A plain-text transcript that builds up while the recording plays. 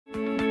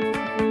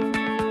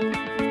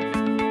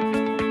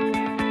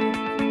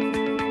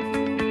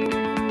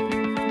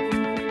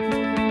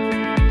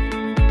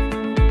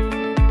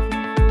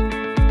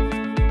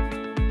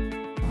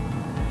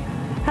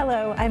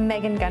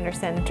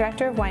Gunderson,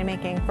 Director of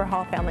Winemaking for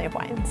Hall Family of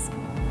Wines.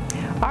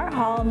 Our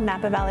Hall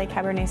Napa Valley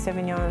Cabernet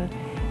Sauvignon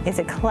is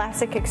a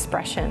classic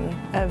expression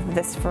of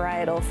this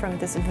varietal from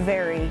this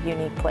very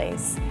unique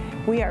place.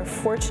 We are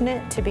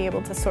fortunate to be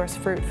able to source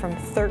fruit from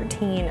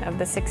 13 of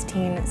the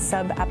 16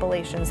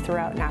 sub-appellations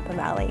throughout Napa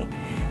Valley.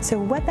 So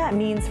what that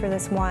means for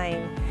this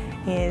wine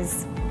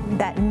is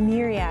that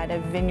myriad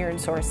of vineyard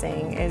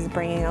sourcing is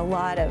bringing a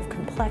lot of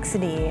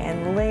complexity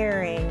and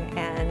layering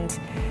and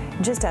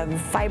just a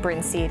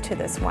vibrancy to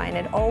this wine.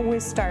 It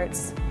always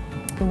starts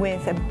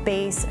with a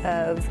base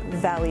of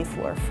valley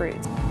floor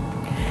fruits.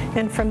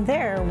 And from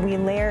there, we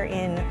layer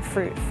in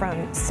fruit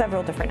from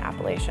several different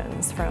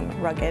appellations, from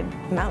rugged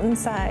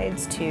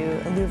mountainsides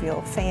to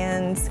alluvial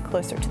fans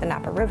closer to the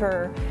Napa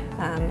River,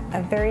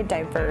 a very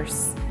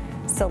diverse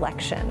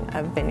selection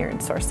of vineyard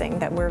sourcing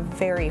that we're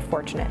very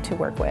fortunate to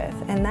work with.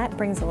 And that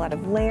brings a lot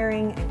of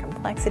layering and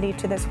complexity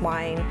to this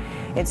wine.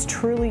 It's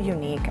truly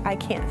unique. I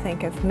can't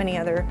think of many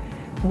other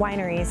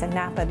wineries in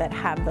Napa that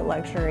have the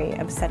luxury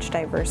of such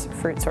diverse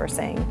fruit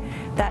sourcing.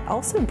 That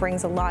also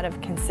brings a lot of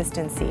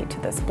consistency to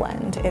this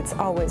blend. It's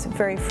always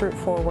very fruit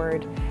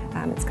forward.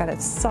 It's got a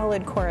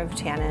solid core of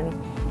tannin.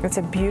 It's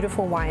a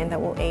beautiful wine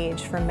that will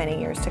age for many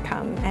years to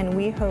come, and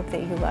we hope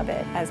that you love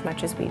it as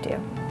much as we do.